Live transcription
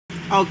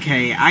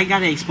Okay, I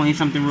gotta explain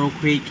something real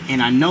quick,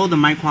 and I know the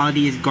mic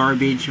quality is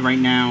garbage right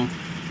now,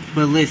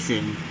 but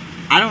listen,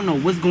 I don't know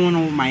what's going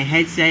on with my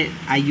headset.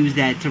 I use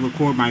that to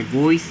record my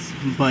voice,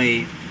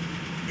 but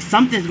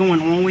something's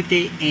going on with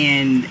it,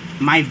 and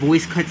my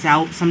voice cuts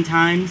out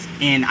sometimes,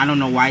 and I don't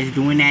know why it's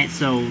doing that,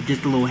 so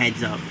just a little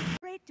heads up.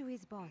 To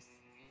his boss.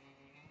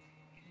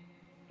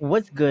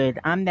 What's good?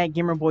 I'm that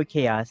gamer boy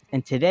Chaos,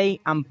 and today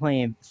I'm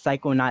playing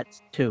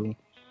PsychoNauts 2.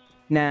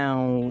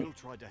 Now,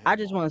 I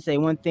just want to say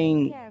one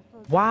thing.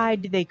 Careful. Why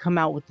did they come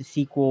out with the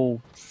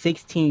sequel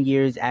 16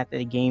 years after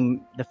the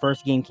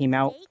first game came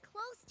out? Stay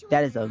close to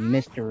That him, is a Raz.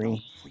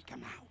 mystery. Freak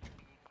him out.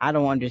 I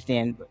don't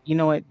understand. But you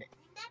know what?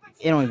 Never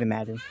It don't even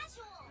matter.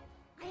 casual.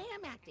 I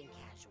am acting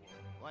casual.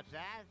 What's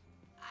that?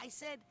 I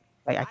said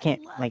Like, I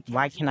can't, love like,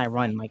 why casual can't I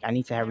run? fun. Like, I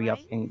need to Am I hurry up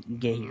right? and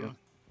get here.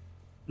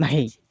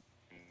 Like,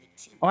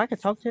 oh, I can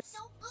talk to him. So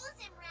lose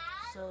him,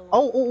 Raz. So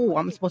Oh, what are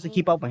I'm they supposed to paying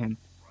keep up with him.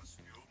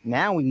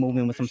 Now we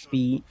moving with some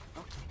speed.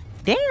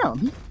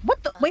 Damn!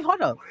 What the? Wait,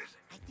 hold up.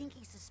 I think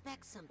he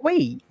suspects something.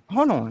 Wait,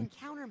 hold He's on.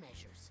 taking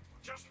countermeasures.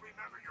 Just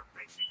remember your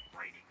basic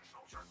training,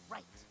 soldier.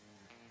 Right.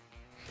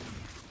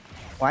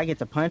 Oh, I get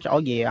to punch? Oh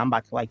yeah, I'm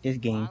about to like this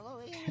game.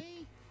 Following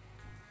me?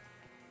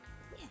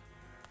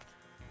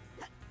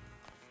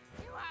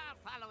 You are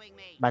following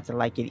me. About to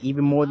like it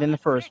even more than the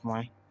first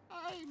one.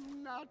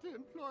 I'm not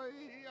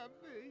employee of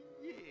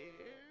the year.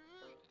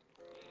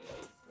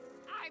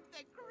 I'm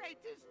the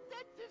greatest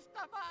dentist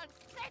of our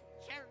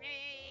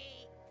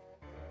century.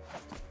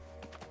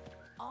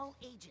 All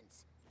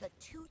agents, the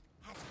tooth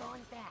has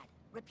gone bad.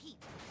 Repeat,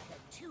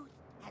 the tooth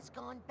has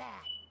gone bad.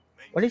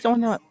 What is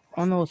on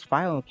those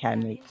file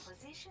cabinets?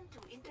 Position to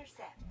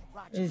intercept.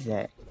 What Roger. is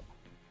that?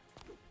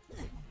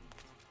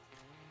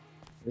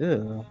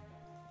 Ew.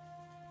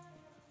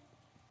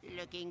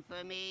 Looking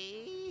for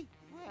me?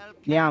 Well,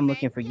 Yeah, I'm come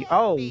looking and for you. get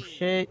Oh me.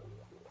 shit.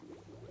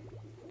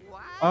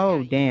 Why Oh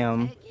are you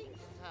damn. taking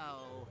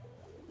so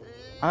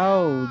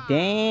Oh long?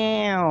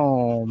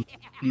 damn.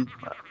 You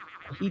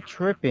he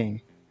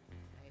tripping.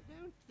 I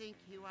don't think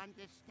you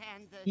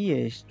understand the He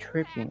is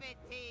tripping.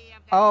 gravity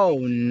of the Oh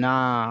situation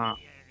nah. you're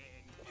in.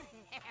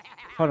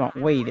 Hold on,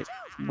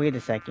 wait a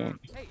second.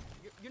 Hey,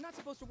 you're not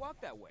supposed to walk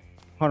that way.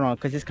 Hold on,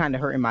 cause it's kinda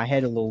hurting my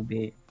head a little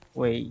bit.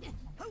 Wait.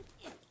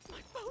 My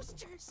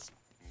posters.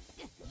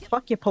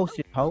 Fuck your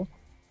posters, ho.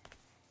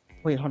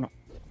 Wait, hold on.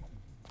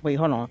 Wait,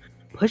 hold on.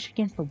 Push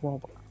against the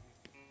wall.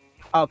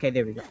 Okay,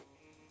 there we go.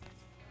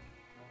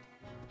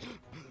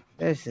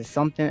 This is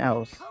something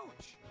else.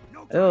 Coach.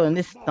 Oh, and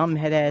this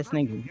dumbhead ass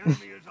nigga. The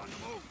enemy is on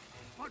the move,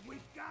 but we've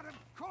got him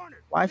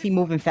cornered. Why is he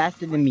moving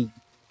faster than me?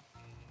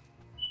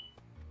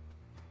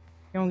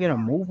 You don't get a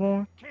move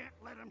on? Can't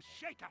let him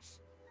shake us.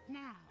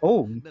 Now,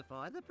 Oh,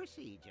 before the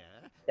procedure,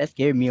 that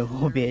scared me a it's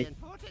little very bit.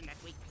 important that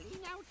we clean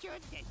out your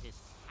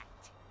dentist's hat.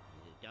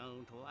 You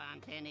don't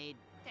want any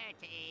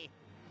dirty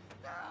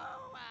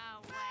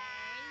throwaways.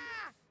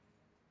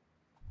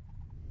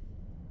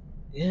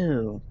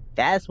 Ew.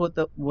 That's what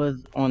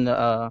was on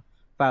the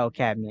file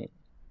cabinet.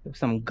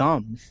 Some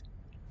gums.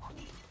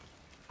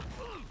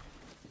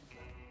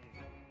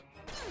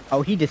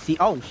 Oh, he deceased.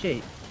 Oh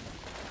shit.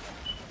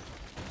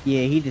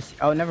 Yeah, he just.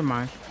 Oh, never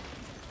mind.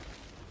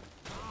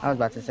 I was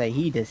about to say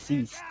he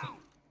deceased. I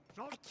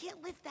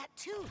can't lift that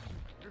tooth.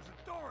 There's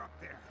a door up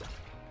there.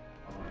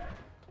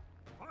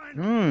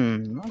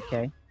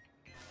 Okay.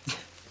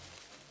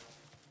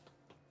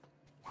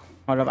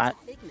 Hold up,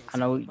 I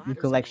know you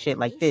collect shit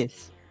like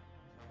this.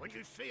 When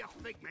you see a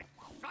figment,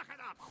 suck it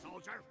up,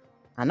 soldier.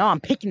 I know I'm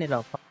picking it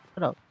up.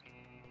 Hold up.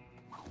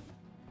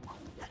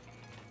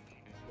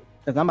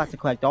 Cause I'm about to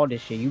collect all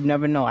this shit. You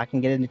never know. I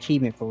can get an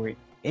achievement for it.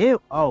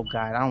 Ew. Oh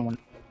god, I don't want.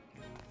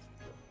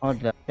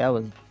 Hold up. That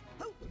was.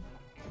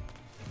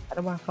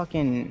 How do I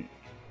fucking?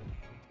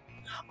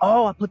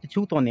 Oh, I put the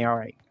tooth on there. All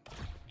right.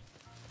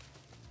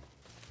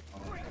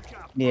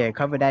 Yeah,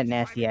 cover that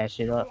nasty ass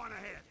shit up.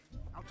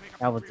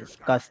 That was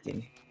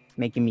disgusting.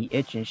 Making me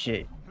itch and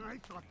shit. I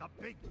thought the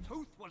big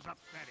tooth was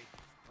upsetting.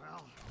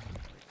 Well,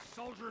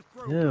 soldier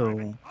through.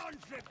 Ew.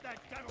 Unzip that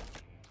devil.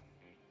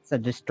 It's a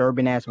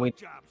disturbing ass way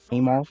to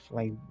aim off.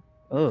 Like,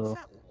 ugh. What's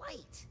that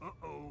light?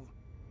 Uh-oh.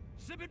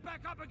 Zip it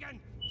back up again.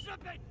 Zip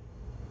it.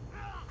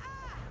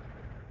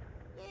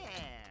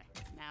 There.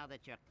 Now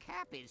that your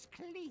cap is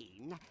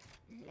clean,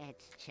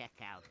 let's check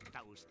out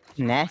those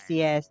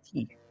Nasty ass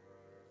teeth.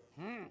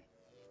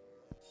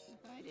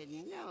 If I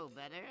didn't know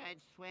better,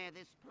 I'd swear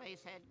this place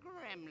had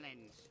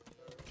gremlins.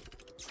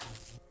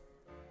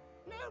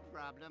 No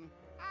problem.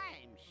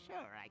 I'm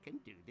sure I can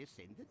do this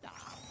in the dark.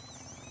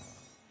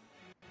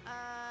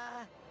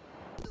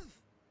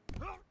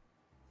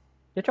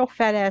 Get your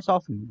fat ass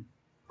off of me.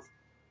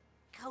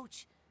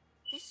 Coach,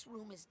 this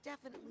room is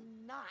definitely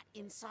not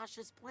in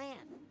Sasha's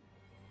plan.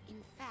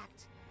 In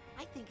fact,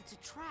 I think it's a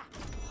trap.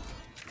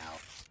 No.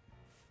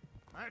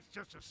 That's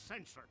just a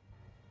sensor.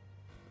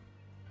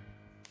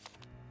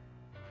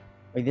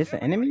 Wait, this an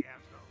enemy? Everybody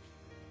has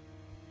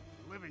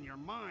those. Live in your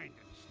mind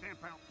and stamp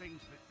out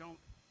things that don't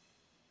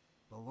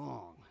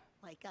belong.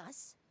 Like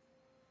us?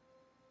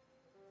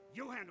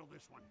 You handle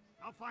this one.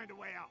 I'll find a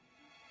way out.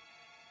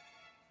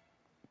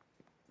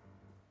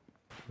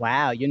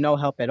 Wow, you're no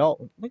help at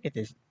all. Look at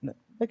this.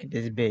 Look at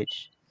this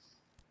bitch.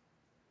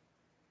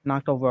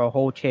 Knocked over a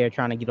whole chair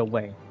trying to get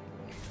away.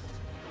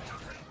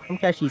 Come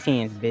catch these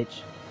hands,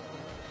 bitch.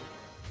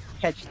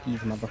 Catch these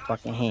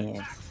motherfucking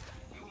hands.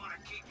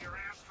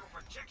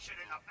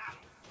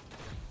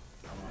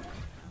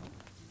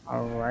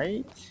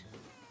 Alright.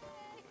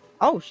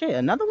 Oh shit,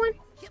 another one?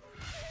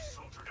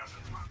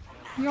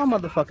 Where y'all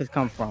motherfuckers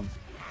come from?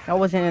 That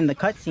wasn't in the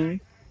cutscene.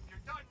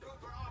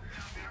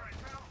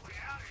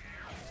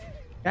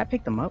 Can I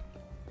pick them up?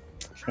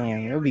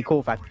 Damn, it would be cool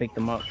if I could pick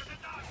them up.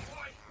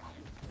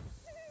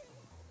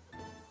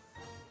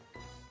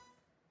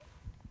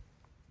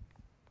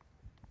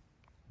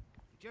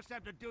 You just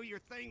have to do your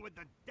thing with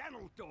the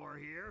dental door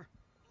here.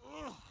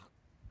 Ugh.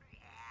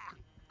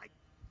 I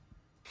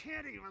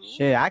can't even.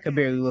 Shit, I could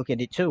barely look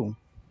at it too.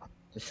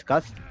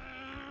 Disgusting.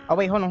 Oh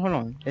wait, hold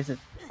on. This is.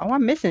 Oh,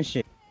 I'm missing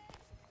shit.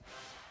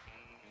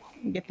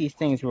 Let me get these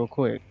things real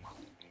quick.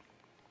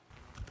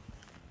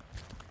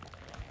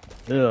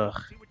 Ugh,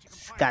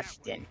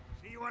 disgusting.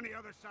 See you on the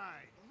other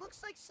side. It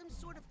looks like some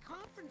sort of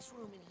conference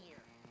room in here.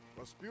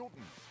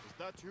 Rasputin, is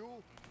that you?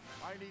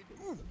 I need.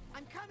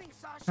 I'm coming,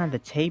 Sasha. What kind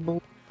of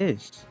table is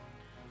this?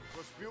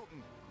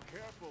 Rasputin,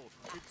 careful.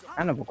 It's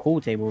Kind of a cool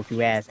table if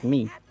you ask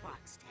me.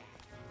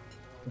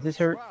 Does this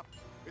hurt? trap.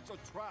 It's a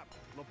trap.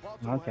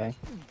 Loboto Okay. has-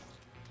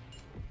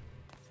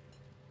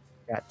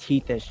 Got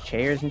teeth as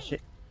chairs and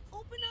shit.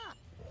 Open up.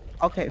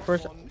 Okay,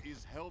 first, One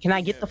is helping can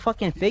I get the him.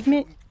 fucking He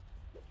figment?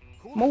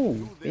 couldn't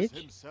Move, do this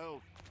bitch.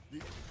 himself.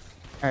 The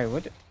Alright,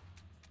 what the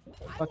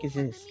I fuck is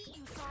won't let this? them eat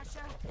you, Sasha.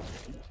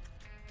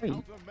 Wait,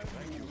 countermeasure-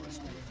 Thank you,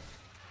 Rasputin.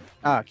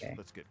 okay.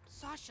 Let's get.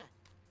 Sasha,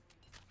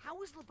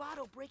 how is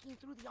Lobato breaking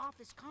through the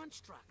office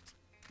construct?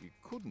 He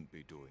couldn't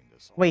be doing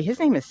this. on Wait, his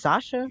own. name is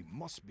Sasha? He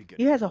must be He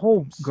getting has a help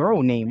whole from girl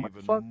someone name. What the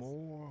even fuck?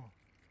 more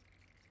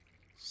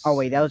Oh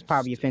wait, that was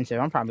probably sinister. offensive.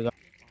 I'm probably gonna.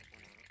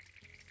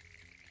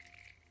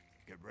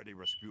 Get ready,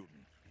 Rasputin.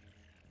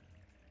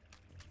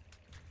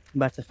 I'm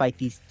about to fight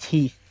these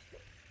teeth.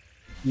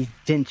 These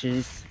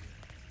dentures.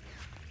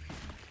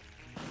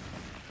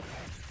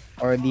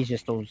 Or are these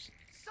just those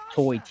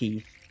toy Sasha!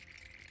 teeth?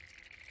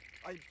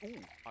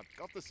 I've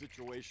got the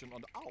situation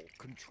under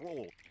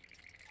control.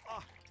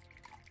 Ah,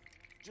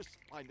 just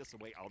find us a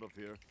way out of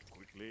here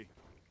quickly.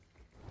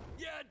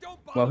 Yeah, don't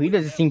Well, he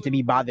doesn't seem to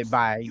be bothered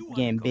by You wanna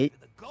getting go bit. for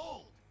the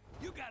gold.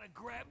 You gotta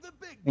grab the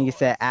big I think it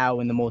said boys. ow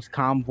in the most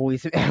calm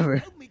voice ever.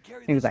 Help me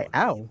carry He was this like,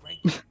 one for ow. you,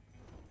 Frankie.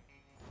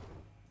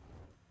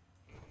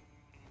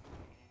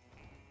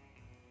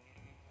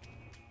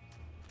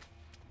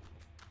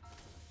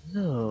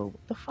 Ugh,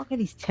 what the fuck are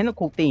these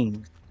tentacle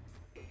things?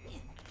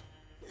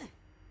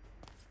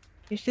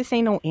 Bitch, this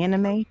ain't no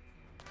anime.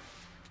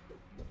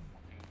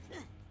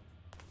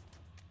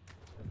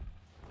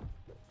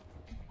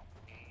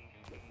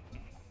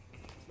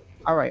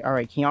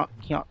 Alright, can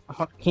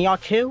y'all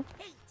chill?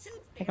 Hey, Tooth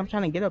Like, I'm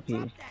trying to get up here.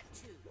 Drop that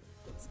tooth.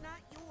 It's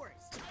not yours.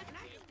 And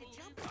I need to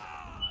jump.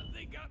 Ah,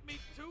 they got me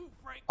too,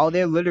 Frankie. Oh,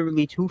 they're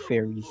literally two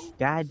fairies.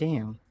 God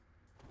damn.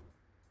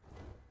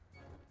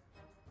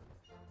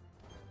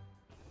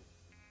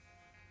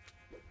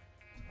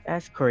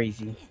 That's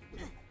crazy.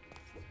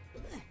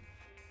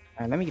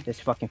 Alright, let me get this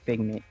fucking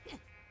figment.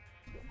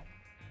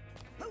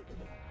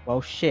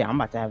 Well, shit, I'm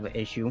about to have an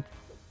issue.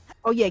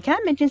 Oh, yeah, can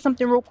I mention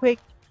something real quick?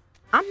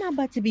 I'm not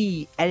about to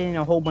be editing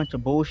a whole bunch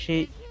of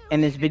bullshit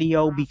in this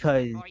video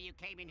because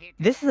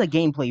this is a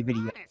gameplay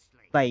video.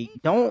 Like,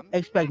 don't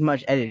expect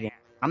much editing.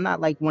 I'm not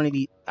like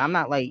I'm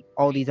not like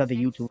all these other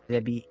YouTubers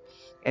that be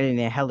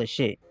editing hella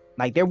shit.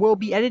 Like, there will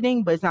be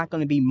editing, but it's not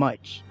gonna be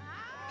much.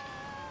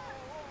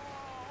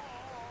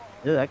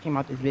 Ugh, that came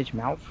out this bitch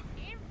mouth.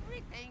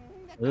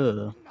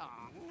 Ugh.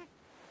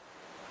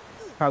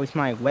 Probably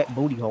smell like wet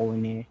booty hole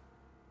in there.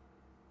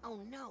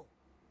 Oh no.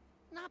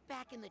 Not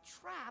back in the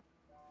trap.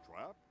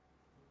 Trap?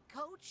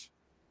 Coach,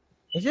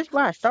 Is this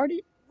where I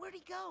started? where'd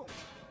he go?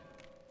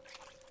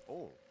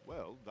 Oh,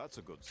 well, that's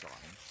a good sign.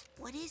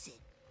 What is it?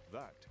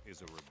 That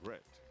is a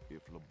regret.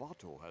 If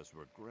Lobato has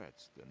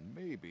regrets, then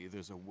maybe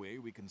there's a way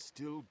we can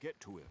still get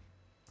to him.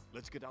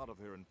 Let's get out of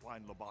here and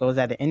find Lobato. So is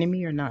that an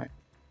enemy or not?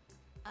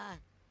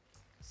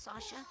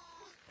 Sasha?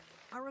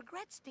 Are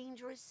regrets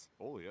dangerous?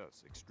 Oh,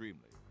 yes, extremely.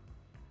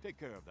 Take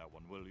care of that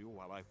one, will you,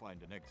 while I find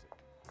an exit.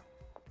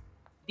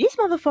 These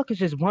motherfuckers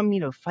just want me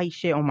to fight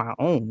shit on my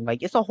own.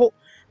 Like, it's a whole...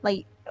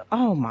 Like,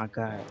 oh my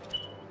god.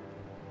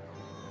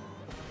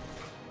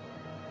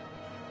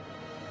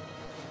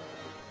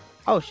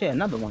 Oh shit,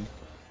 another one.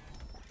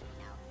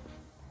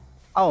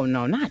 Oh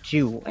no, not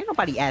you. Ain't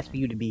nobody asked for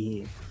you to be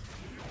here.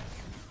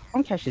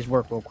 I'm gonna catch this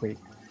work real quick.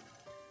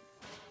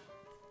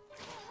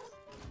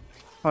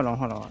 Hold on.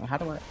 How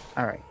do I...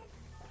 Alright.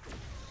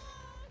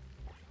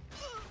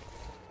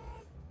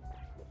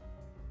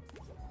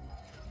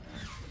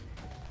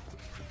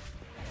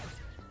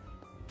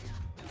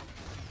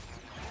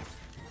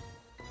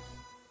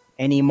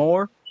 Any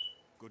more?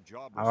 Good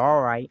job, Rasputin.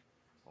 Alright.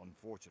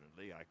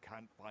 Unfortunately, I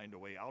can't find a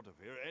way out of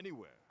here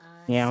anywhere.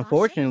 Yeah, Sasha?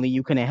 unfortunately,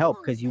 you couldn't How help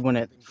long because has you that want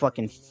to building been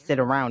fucking in here? sit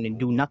around and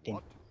do nothing.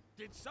 What?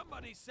 Did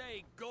somebody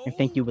say gold? and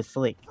think you was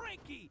slick.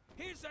 Frankie,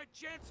 here's our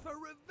chance for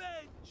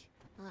revenge.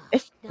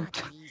 It's Not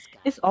these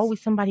guys. it's always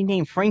somebody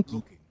named Frankie.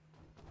 Looking.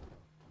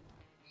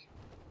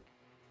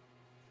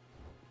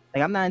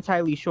 Like, I'm not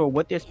entirely sure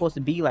what they're supposed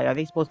to be. Like, are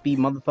they supposed to be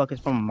motherfuckers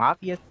from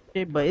mafia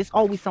shit? But it's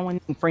always someone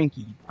named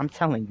Frankie. I'm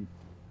telling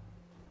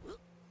you.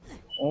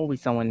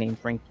 Always someone named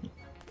Frankie.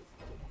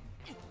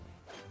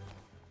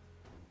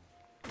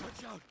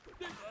 Watch out!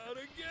 They're out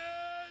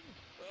again!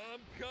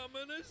 I'm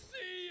coming to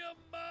see you,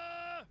 Ma!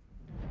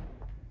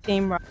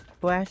 Team Rock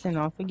blasting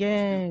off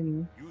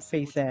again. You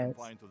see Face what you can ass.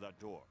 find through that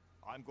door.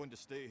 I'm going to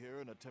stay here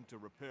and attempt to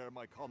repair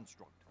my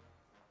construct.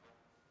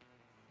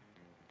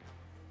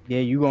 Yeah,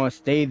 you gonna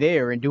stay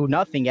there and do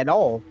nothing at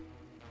all.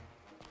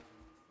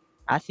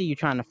 I see you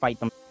trying to fight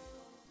them.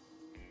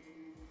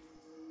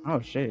 Oh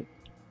shit.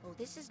 Oh,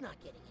 this is not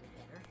getting any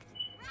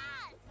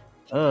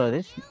better.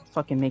 This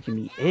fucking making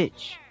me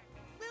itch.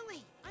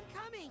 Lily, I'm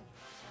coming.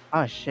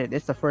 Oh shit,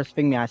 this is the first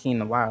figment I've seen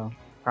in a while.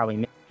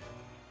 Probably.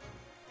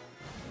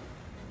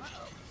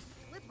 Uh-oh,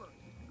 Slipper.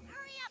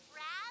 Hurry up,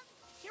 Raz.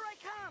 Here I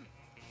come.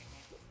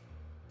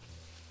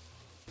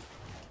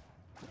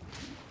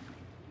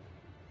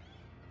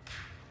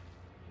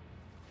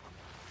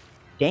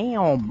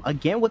 Damn,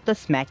 again with the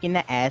smack in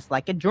the ass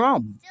like a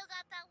drum. Still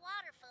got that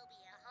water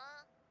phobia,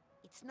 huh?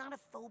 It's not a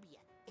phobia.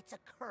 It's a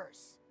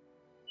curse.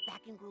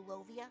 Back in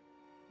Grulovia,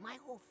 my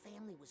whole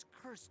family was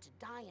cursed to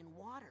die in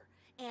water.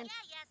 And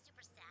yeah,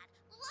 super sad.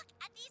 Look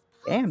at these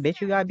posters. Damn, bitch,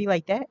 you gotta be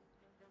like that.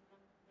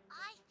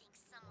 I think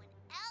someone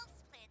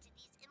else planted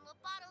these in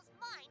Lobato's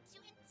mind to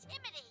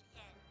intimidate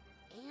him.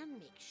 And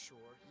make sure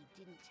he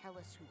didn't tell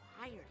us who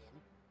hired him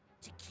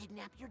to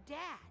kidnap your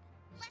dad.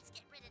 Let's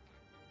get rid of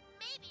them.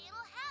 Maybe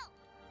it'll help.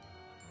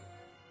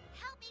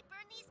 Help me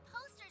burn these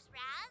posters,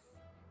 Raz.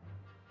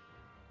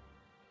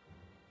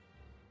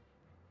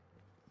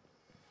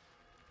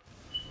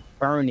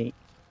 Burn it.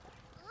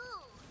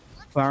 Ooh,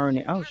 Burn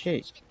it. Oh shit.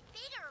 even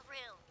bigger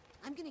room.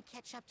 I'm gonna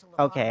catch up to Lobato.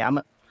 Okay, I'm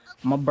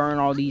gonna burn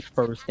all these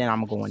first, then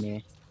I'm gonna go in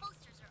there.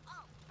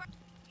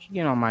 She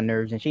getting on my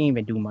nerves and she ain't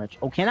even do much.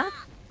 Oh, can I?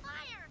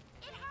 Fire!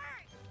 It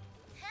hurts.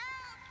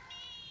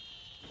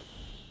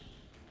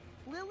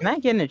 Help! Can I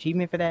get an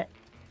achievement for that?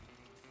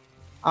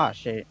 Oh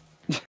shit.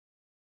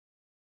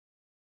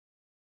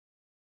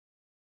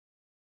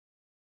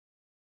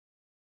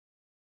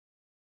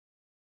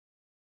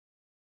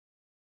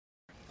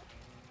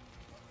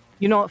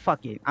 You know what?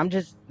 Fuck it. I'm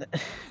just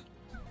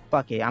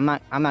fuck it. I'm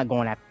not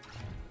going at.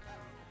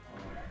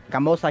 Like, I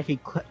most likely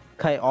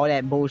cut all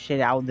that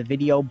bullshit out of the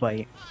video,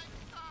 but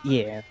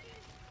yeah.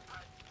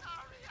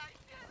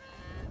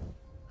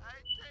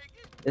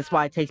 That's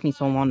why it takes me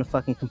so long to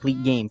fucking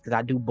complete games, because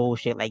I do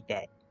bullshit like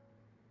that.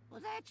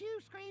 Was that you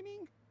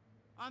screaming?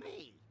 Or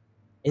me?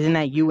 Isn't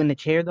that you in the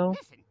chair though?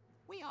 Listen,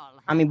 we all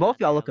I mean, both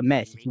y'all look a have mess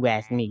ourselves if you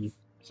ask to me. relax.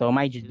 So it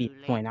might just be Too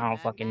the point. late I don't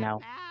to fucking learn know.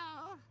 that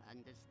now.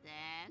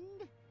 Understand?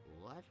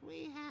 What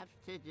we have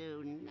to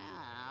do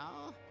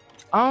now.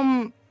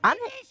 I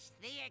don't. Finish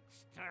the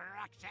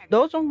extraction.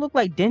 Those don't look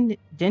like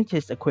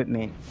dentist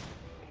equipment.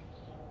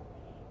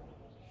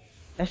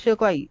 That shit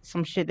look like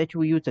some shit that you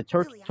would use to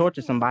Really, I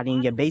torture think somebody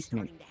in your Lobato is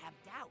basement. starting to have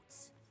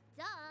doubts.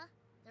 Duh,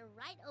 they're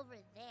right over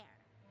there.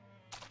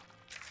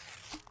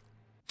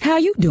 How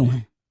you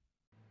doing?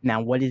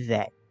 Now what is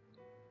that?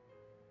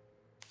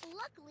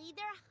 Luckily,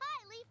 they're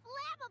highly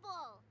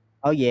flammable.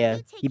 Oh yeah,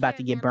 You take he about care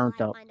to of get them while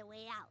burnt I up. find a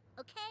way out,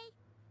 okay?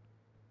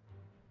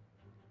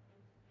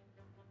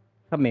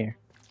 Come here.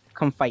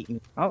 Come fight me.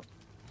 Oh,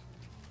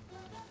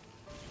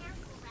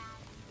 Careful, Raz.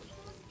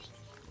 Those things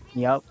can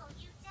really yep. slow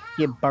you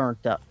Get down.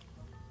 burnt up.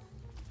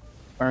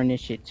 Burn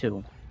this shit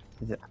too.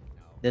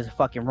 There's a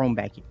fucking room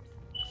back here.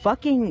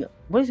 Fucking,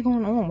 what is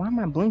going on? Why am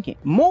I blinking?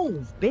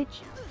 Move, bitch.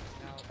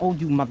 Oh,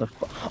 you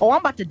motherfucker. Oh, I'm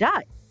about to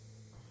die.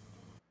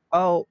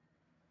 Oh.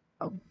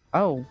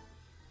 Oh.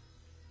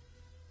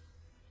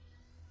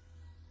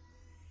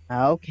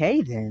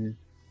 Okay, then.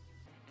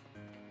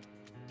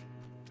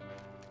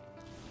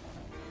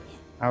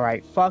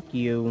 Alright, fuck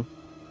you.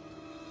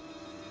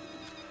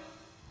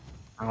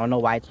 I don't know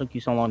why it took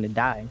you so long to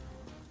die.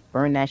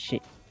 Burn that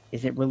shit.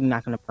 Is it really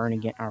not gonna burn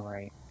again?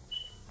 Alright.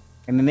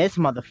 And then this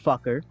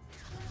motherfucker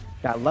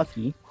got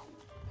lucky.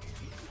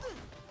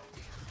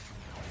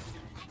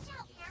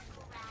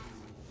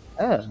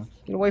 Get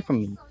away from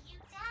me. Slow you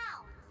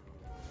down.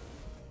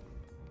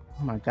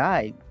 Oh my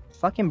god.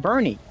 Fucking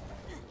burn it.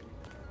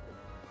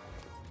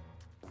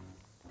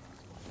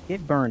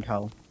 Get burned,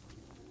 ho.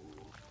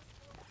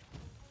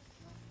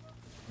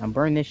 Now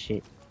burn this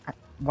shit.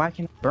 Why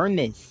can't I burn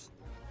this?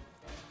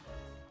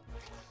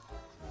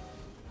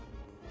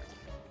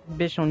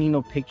 This bitch don't need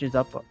no pictures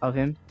up of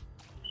him.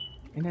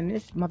 And then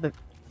this mother...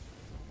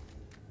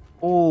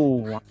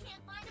 Oh. I can't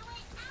find a way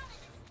out of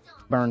this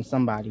dump. Burn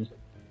somebody.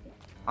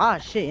 Ah,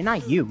 shit, and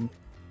not you.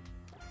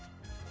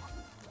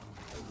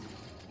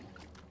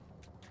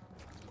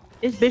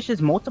 This bitch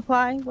is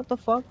multiplying? What the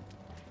fuck?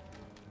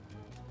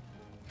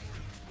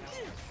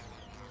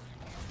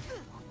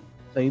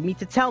 So you mean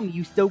to tell me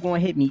you still gonna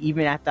hit me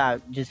even after I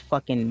just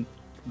fucking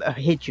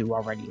hit you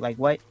already? Like,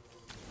 what?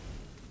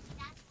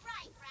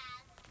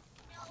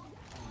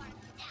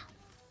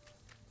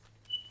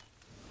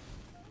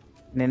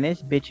 And then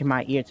this bitch in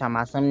my ear talking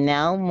about some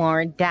no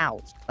more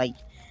doubts. Like,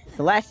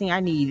 the last thing I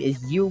need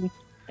is you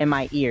in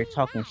my ear Hey,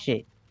 talking Max,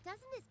 shit. doesn't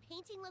this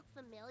painting look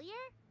familiar?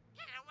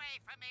 Get away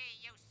from me,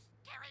 you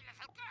scary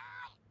little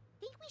girl!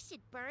 Think we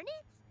should burn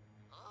it?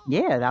 Oh,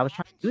 Yeah, I you was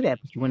trying haven't to do that,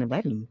 changed but you yet, wouldn't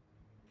let kid. me.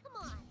 Come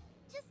on,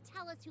 just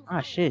tell us who Ah,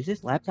 hired shit, you is this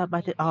to laptop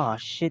kidnap about your to? Oh,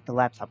 dad. shit, the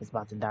laptop is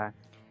about to die.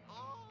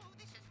 Oh,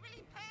 this is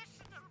really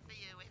personal for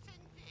you,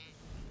 isn't it?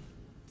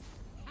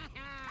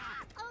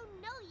 Oh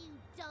no, you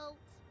don't.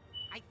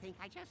 I think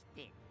I just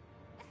did.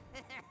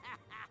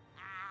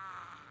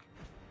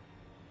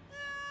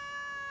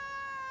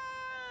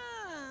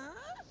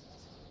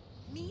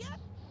 Mia?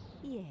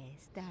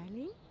 Yes,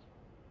 darling.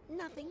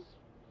 Nothing.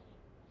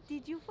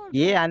 Did you forget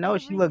Yeah, I know,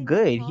 she look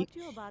everything I good. taught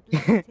you about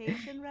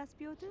levitation,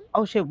 Rasputin?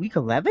 Oh, shit, we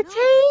can No.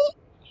 levitate?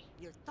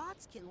 Your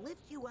thoughts can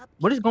lift you up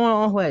What if is you going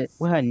on focus.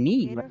 with her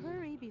knee? Better Like,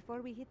 hurry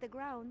before we hit the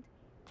ground.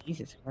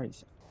 Jesus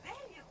Christ. There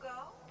you go.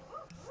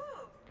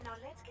 Woo-hoo. Now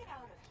let's get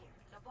out of here.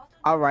 Loboto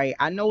All needs right,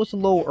 I to know it's a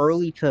little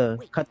early to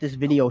Wait, cut this don't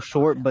video go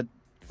short, bottom.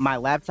 but my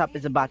laptop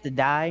is about to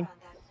die.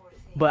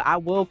 But I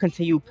will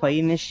continue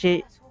playing this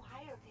shit.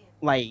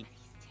 Like,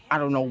 I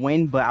don't know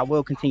when, but I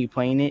will continue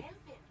playing it.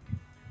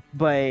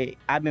 But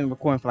I've been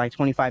recording for like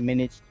 25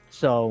 minutes.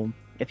 So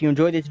if you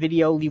enjoyed this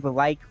video, leave a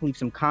like, leave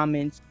some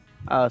comments,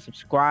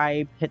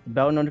 subscribe, hit the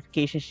bell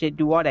notification shit,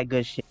 do all that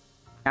good shit.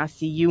 I'll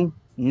see you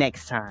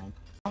next time.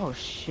 Oh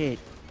shit.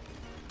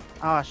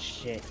 Oh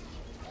shit.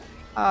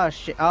 Oh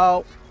shit.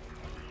 Oh.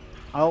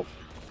 Oh.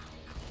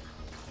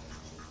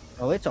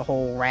 Oh, it's a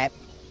whole wrap.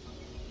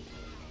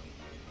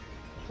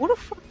 What the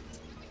fuck,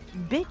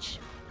 bitch?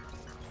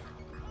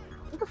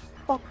 Who the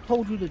fuck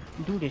told you to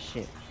do this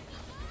shit?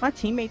 My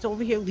teammates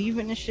over here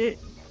leaving and shit.